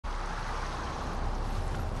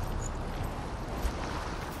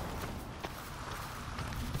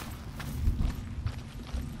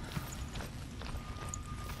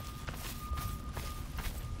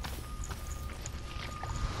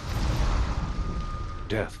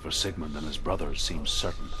death for Sigmund and his brothers seems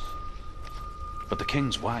certain. But the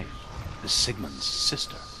king's wife is Sigmund's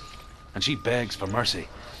sister, and she begs for mercy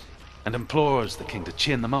and implores the king to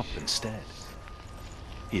chain them up instead.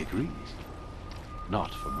 He agrees.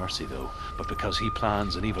 Not for mercy, though, but because he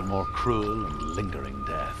plans an even more cruel and lingering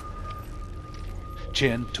death.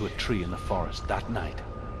 Chained to a tree in the forest that night,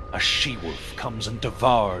 a she-wolf comes and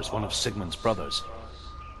devours one of Sigmund's brothers.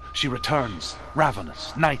 She returns,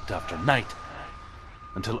 ravenous, night after night,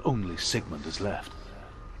 until only Sigmund is left.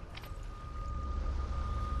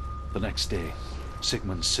 The next day,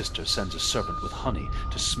 Sigmund's sister sends a serpent with honey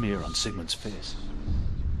to smear on Sigmund's face.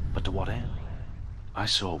 But to what end? I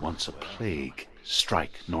saw once a plague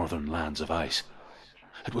strike northern lands of ice.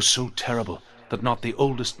 It was so terrible that not the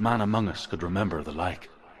oldest man among us could remember the like.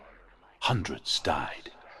 Hundreds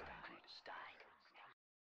died.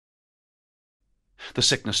 The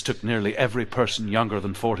sickness took nearly every person younger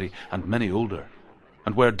than 40 and many older,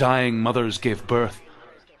 and where dying mothers gave birth,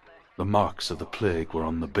 the marks of the plague were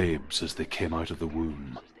on the babes as they came out of the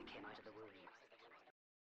womb.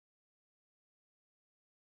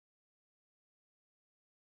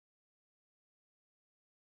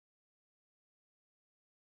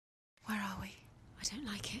 Where are we? I don't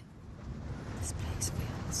like it. This place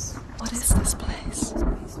feels... What is this place? This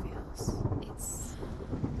place feels... It's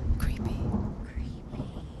creepy. creepy.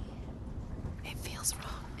 It feels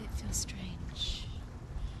wrong. It feels strange.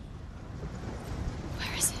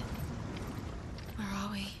 Where is it? Where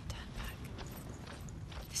are we? Turn back.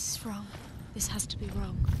 This is wrong. This has to be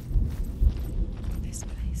wrong. This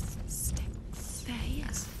place stinks. There he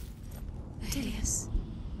is. There he is.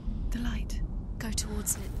 The light. Go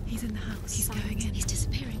towards it. He's in the house. He's Silent. going in. He's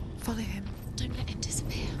disappearing. Follow him. Don't let him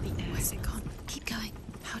disappear. Where's it gone? Keep going.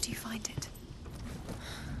 How do you find it?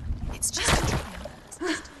 It's just a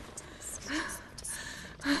trial.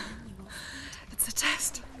 It's a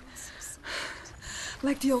test.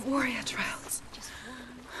 Like the old warrior trials.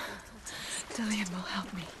 Dillian will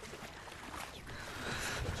help me.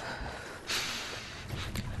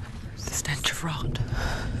 The stench of rot.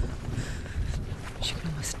 She can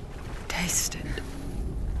almost taste it.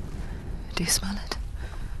 Do you smell it?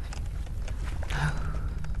 No.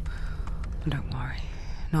 Don't worry.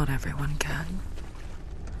 Not everyone can.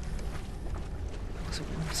 It was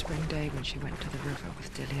one spring day when she went to the river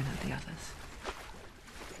with Dillian and the others.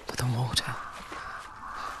 For the water.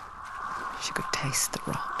 She could taste the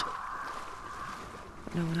rot.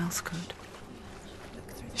 But no one else could.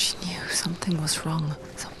 She knew something was wrong.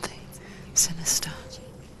 Something sinister.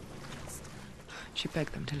 She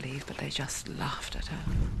begged them to leave, but they just laughed at her.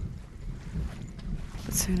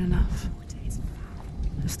 But soon enough,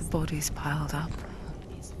 as the bodies piled up,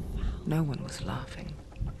 no one was laughing.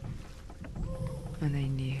 And they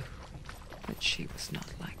knew that she was not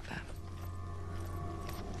like them.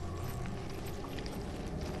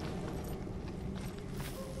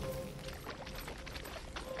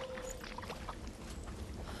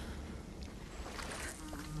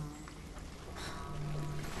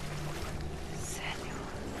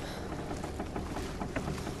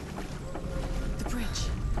 The bridge.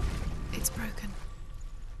 It's broken.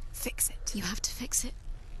 Fix it. You have to fix it.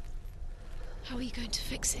 How are you going to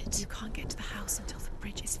fix it? You can't get to the house until the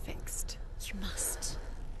bridge is fixed. You must.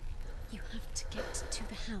 You have to get to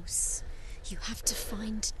the house. You have to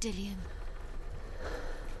find Dillian.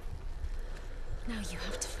 Now you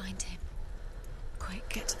have to find him. Quick,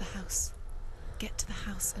 get to the house. Get to the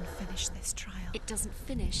house and finish this trial. It doesn't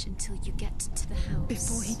finish until you get to the house.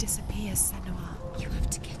 Before he disappears, Senua. You have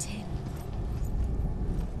to get in.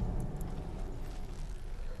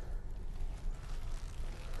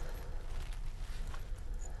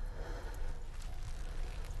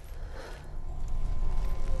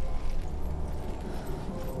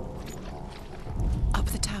 Up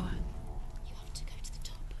the tower. You have to go to the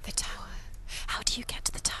top. The tower. How do you get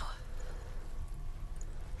to the tower?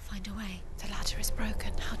 Find a way. The ladder is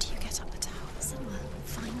broken. How do you get up the tower? Senua,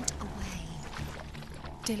 find a way.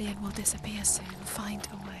 Dillian will disappear soon. Find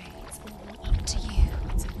a way. It's all up to you.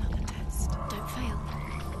 It's another test. Don't fail.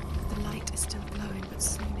 The light is still glowing, but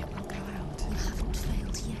soon it will go out. You haven't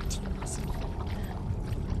failed yet. You mustn't fail now.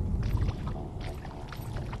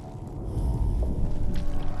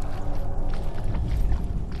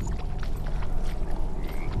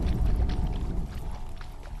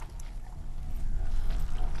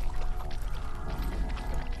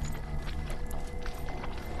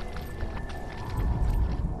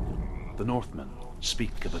 The Northmen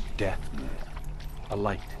speak of a death moon, a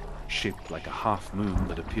light shaped like a half moon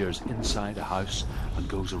that appears inside a house and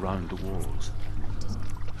goes around the walls.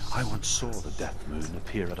 I once saw the death moon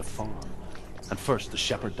appear at a farm, and first the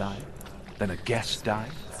shepherd died, Then a guest died,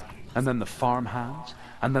 and then the farmhands,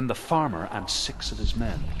 and then the farmer and 6 of his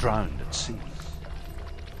men drowned at sea.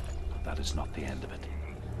 But that is not the end of it,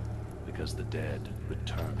 because the dead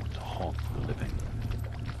return to haunt the living.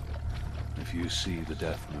 If you see the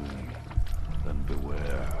death moon, then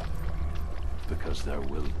beware, because there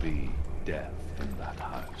will be death in that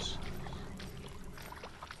house.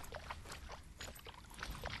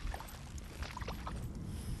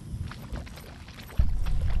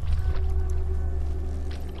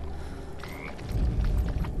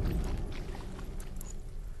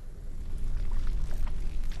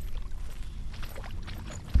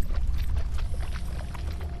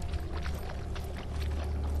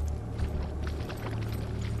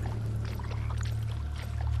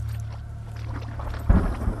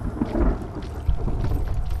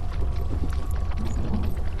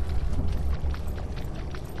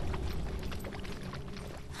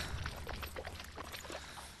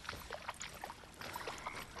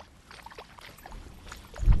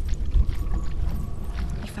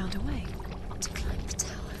 Found a way to climb the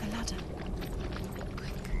tower. The ladder.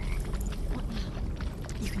 Quick. What now?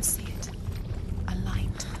 You can see it. A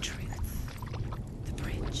line to the truth. The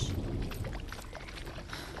bridge.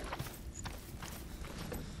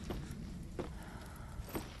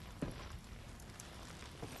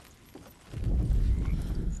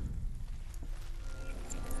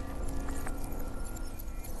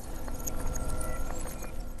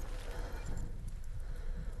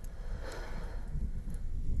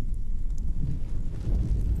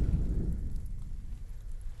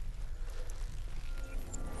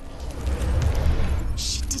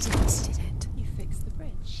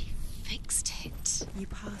 You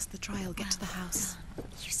pass the trial, get to the house. Done.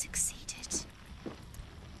 You succeeded.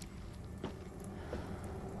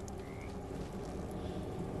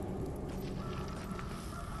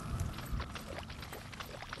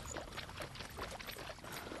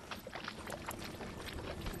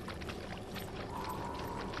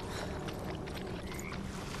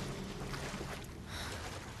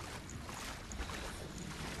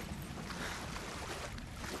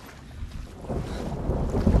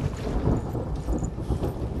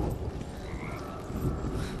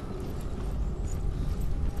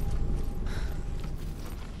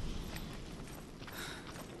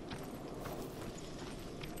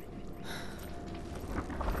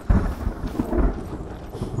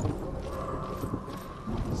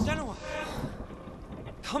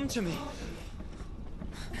 Come to me.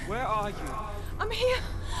 Where are you? I'm here.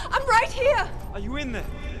 I'm right here. Are you in there?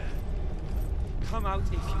 Come out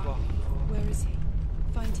if you are. Where is he?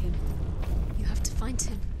 Find him. You have to find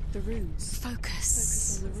him. The runes.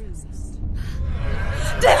 Focus. Focus on the runes.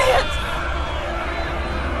 Dillion!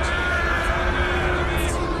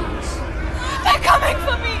 They're coming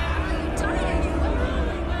for me! You're dying.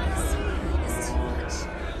 It's too much.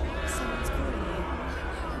 Someone's calling you.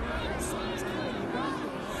 Someone's calling you. Run.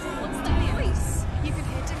 What's that voice? You can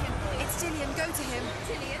hear Dillion. It's Dillion. Go to him.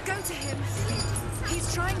 Dillion? Go to him. He's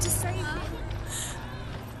trying to save you.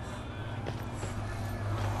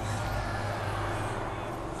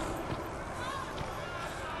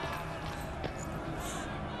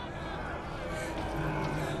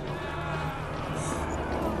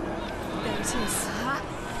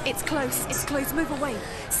 It's close. It's close. Move away.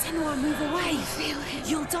 Senua, move away. Feel it.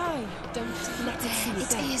 You'll die. Don't let it see you.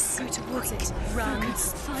 It is. Go towards it. Run.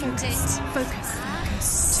 Focus. Find Focus. it. Focus.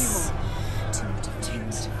 Focus. Two more. Two more to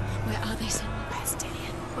find. Where are they, Senua? Where's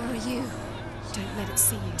Dillion? Where are you? Don't let it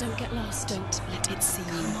see you. Don't get lost. Don't let it see you.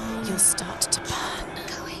 Come on. You'll start to burn.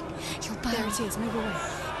 Going. You'll burn. There it is. Move away.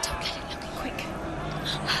 Don't let it look Quick.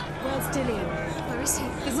 Where's Dillion? Where is he?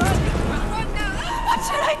 Run now. What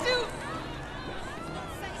should I do?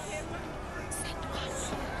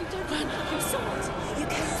 You don't run. Your sword. You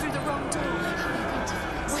came through the wrong door. How are you going to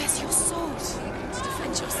fight? Where's your sword? How are you going to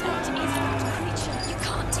defend yourself? It is not the creature. You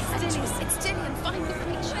can't defend yourself. It's Dillion. Find the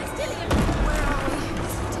creature. Where's Dillion? Where are we?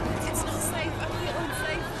 It's not safe. I feel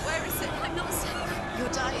unsafe. Where is it? I'm not safe. You're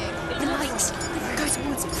dying. The light. Go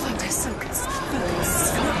towards it. Focus. Focus.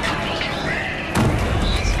 Focus.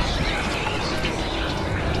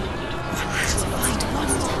 Find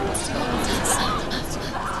one.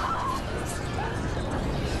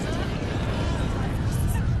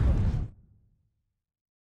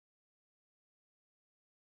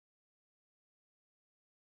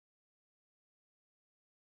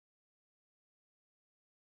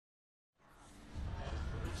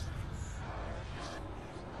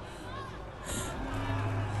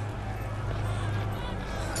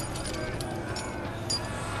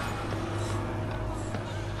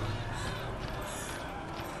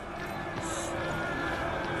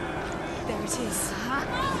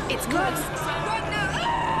 It's close. Run now!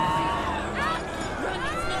 Run,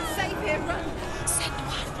 it's not safe here, run!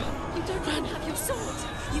 Senua, You don't run, have your sword.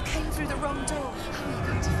 You came through the wrong door. how are you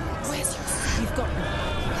going to fight? Where's your sword? You've got them.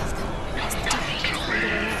 You have them. Where's the door?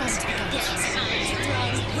 Find the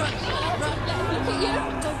guns. Run! Look at you!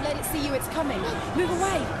 Don't let it see you, it's coming. Move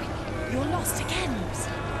away! You're lost again.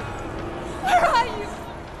 Where are you?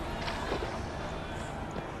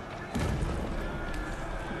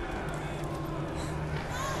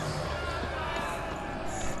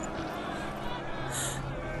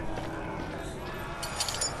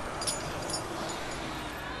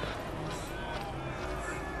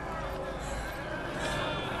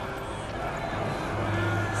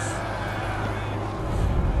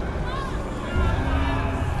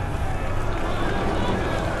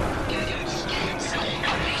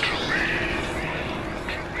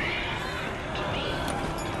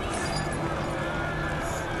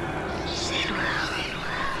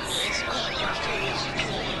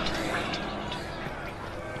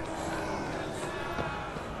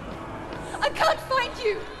 I can't find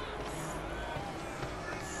you!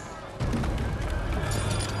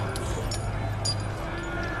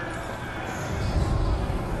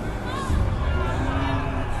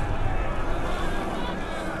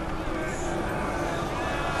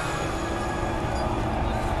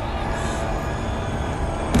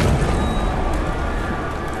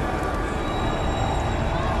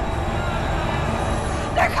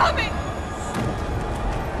 They're coming!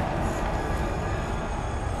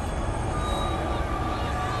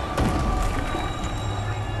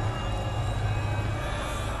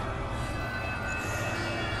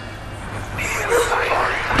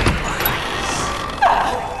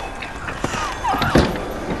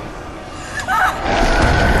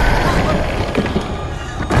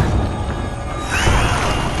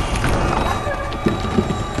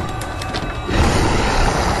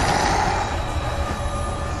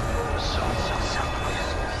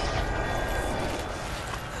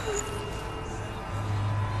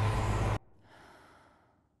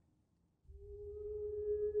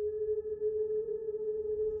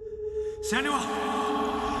 Senua!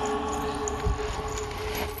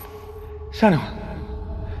 Senua!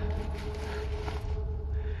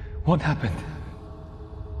 What happened?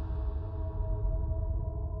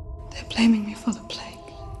 They're blaming me for the plague.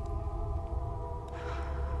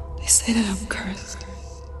 They say that I'm cursed.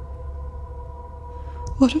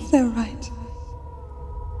 What if they're right?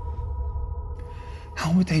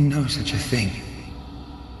 How would they know such a thing?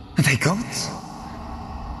 Are they gods?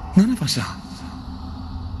 None of us are.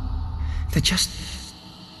 They're just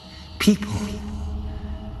people.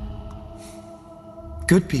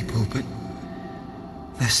 Good people, but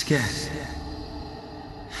they're scared.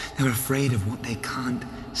 They're afraid of what they can't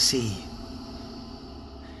see.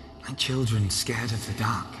 Like children scared of the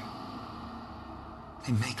dark.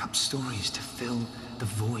 They make up stories to fill the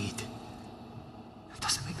void. That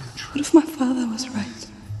doesn't make them true. What if my father was right?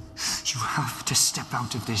 You have to step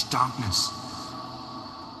out of this darkness.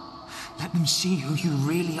 Let them see who you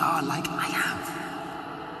really are, like I have.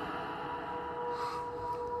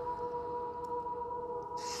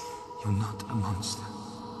 You're not a monster.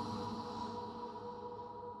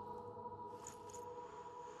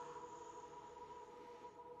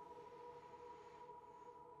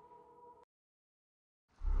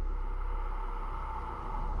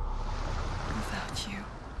 Without you,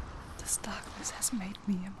 this darkness has made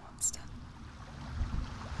me a monster.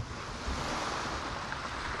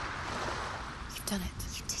 You've done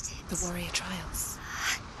it. You did it. The warrior trials.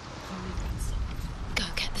 Go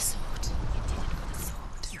get the sword. You did it with the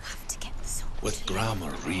sword. You have to get the sword. With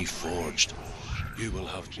grammar reforged, you will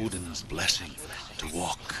have Odin's blessing to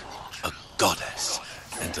walk, a goddess,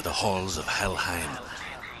 into the halls of Helheim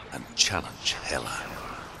and challenge Hela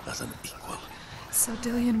as an equal. So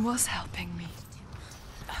Dillion was helping me.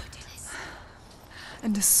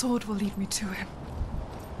 And the sword will lead me to him.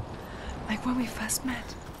 Like when we first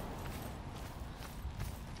met.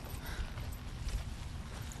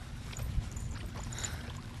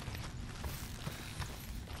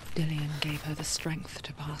 Dillion gave her the strength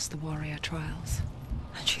to pass the warrior trials,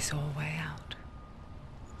 and she saw a way out.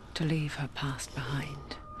 To leave her past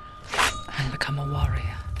behind and become a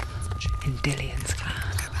warrior in Dillion's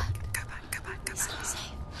clan. Go back.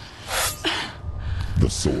 The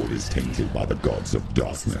sword is tainted by the gods of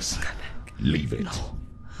darkness. Leave it. No.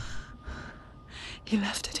 He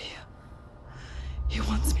left it here. He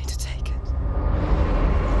wants me to take it.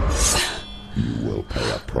 You will pay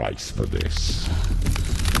a price for this.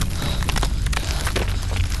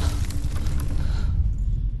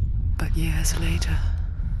 But years later,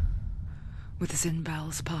 with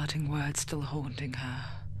Zinbal's parting words still haunting her,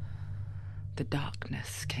 The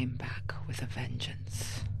darkness came back with a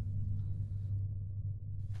vengeance.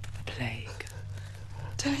 A plague.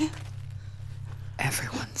 Dillian?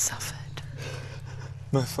 Everyone suffered.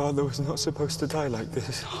 My father was not supposed to die like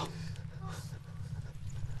this.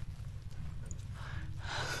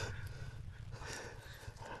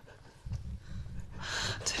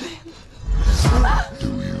 Do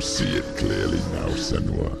you see it clearly now,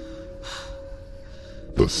 Senua?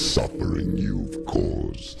 The suffering you've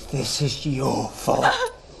caused. This is your fault.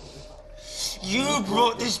 You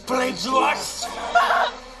brought this plague to us!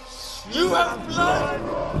 You have blood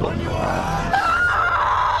on your hands!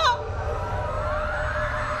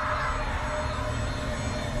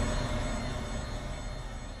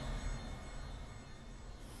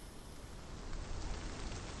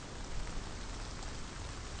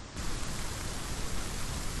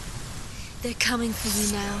 They're coming for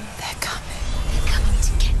you now. They're coming. They're coming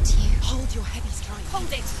to get you. Hold your heavy strike.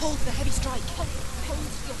 Hold it. Hold the heavy strike. Hold it.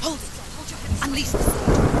 Hold it. Hold your heavy strike. Unleash the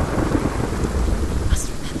sword. You must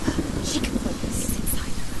remember, she can focus. It's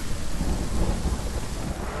inside her.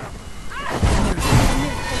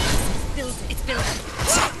 It's building. It's building.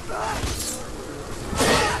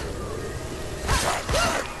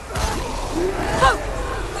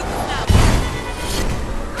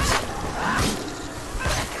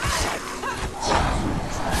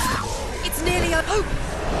 It's nearly up. Oh!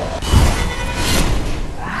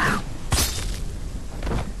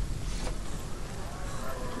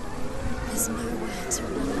 There's nowhere to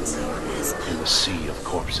run to. In the sea of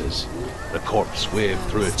corpses, the corpse waved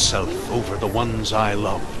through itself over the ones I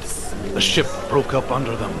loved. The ship broke up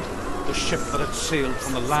under them. The ship that had sailed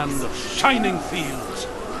from the land of shining fields.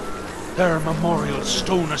 Their memorial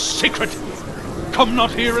stone is sacred. Come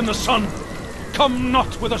not here in the sun. Come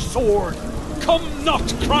not with a sword. Come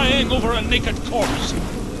not crying over a naked corpse.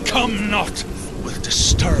 Come not with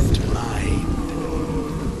disturbed mind.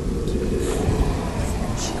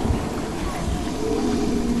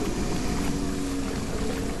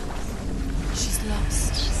 She's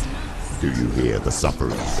lost. Do you hear the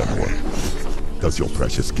suffering, Senua? Does your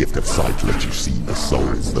precious gift of sight let you see the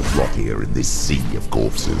souls that rot here in this sea of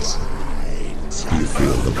corpses? Do you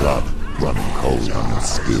feel the blood running cold on your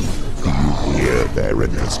skin? Do you hear their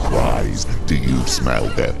endless cries? Do you smell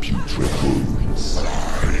their putrid wounds?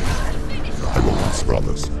 They were once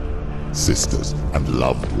brothers, sisters, and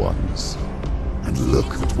loved ones. And look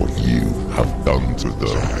at what you have done to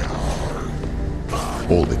them.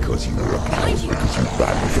 All because you were a coward, because you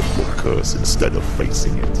ran from your curse instead of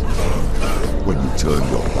facing it. When you turned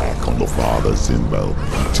your back on your father, Zinmel,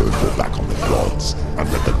 you turned your back on the gods,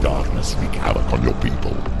 and let the darkness wreak havoc on your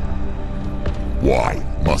people. Why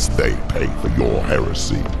must they pay for your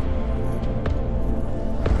heresy?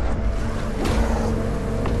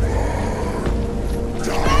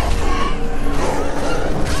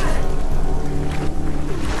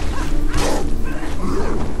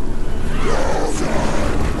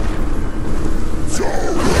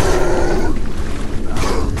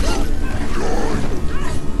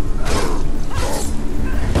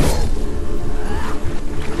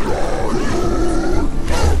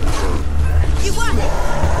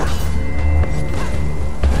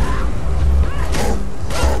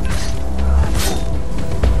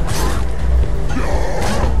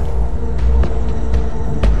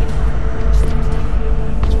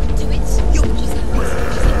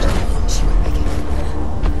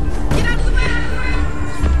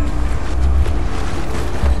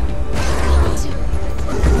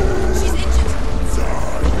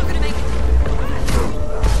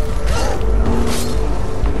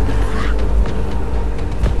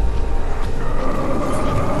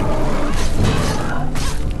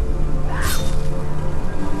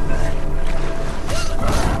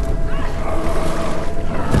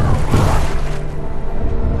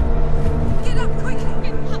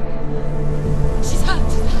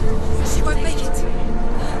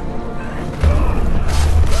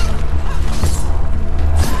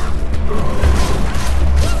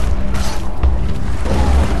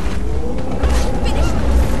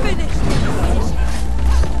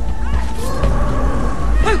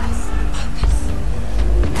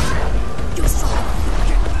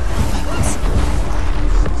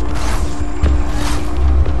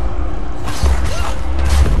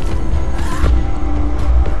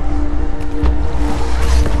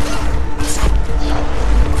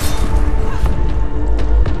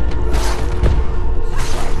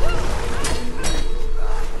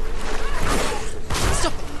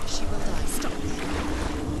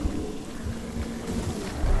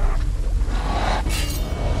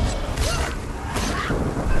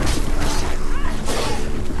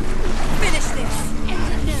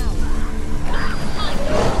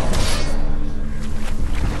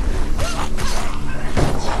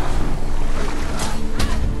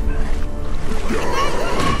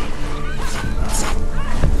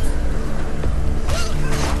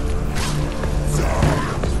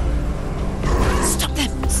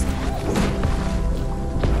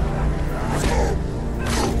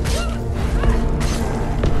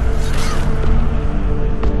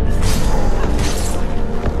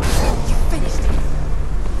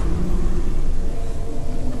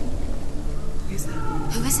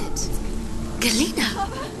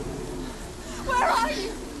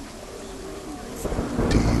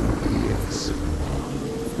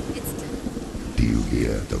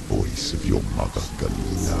 the voice of your mother,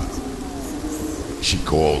 Galena. She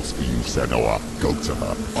calls for you, Senua. Go to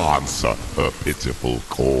her. Answer her pitiful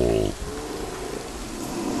call.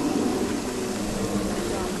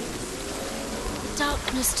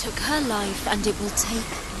 Darkness took her life, and it will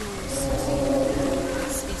take yours.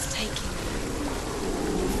 It's taking you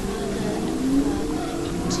further and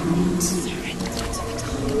further into it. Surrender to the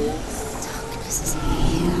darkness. Darkness is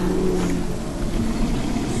here.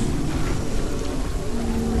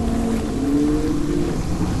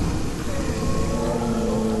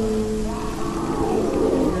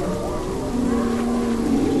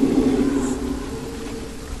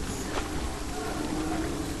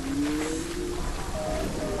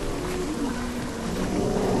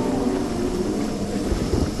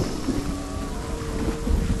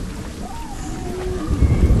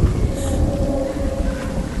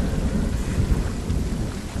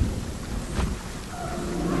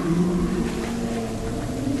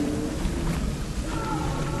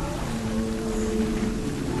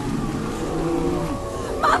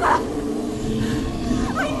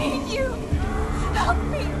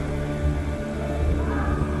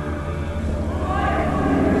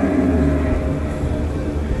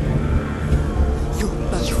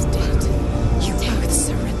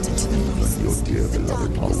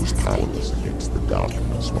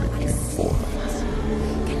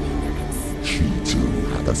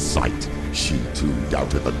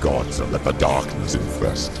 And let the darkness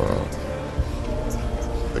infest her.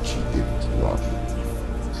 But she didn't run.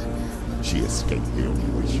 She escaped the only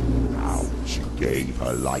way she knew how. She gave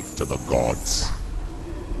her life to the gods.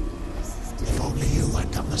 If only you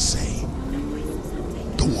had done the same,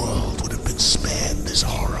 the world would have been spared this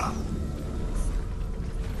horror.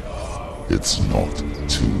 It's not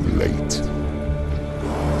too late.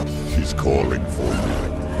 She's calling for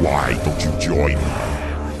you. Why don't you join her?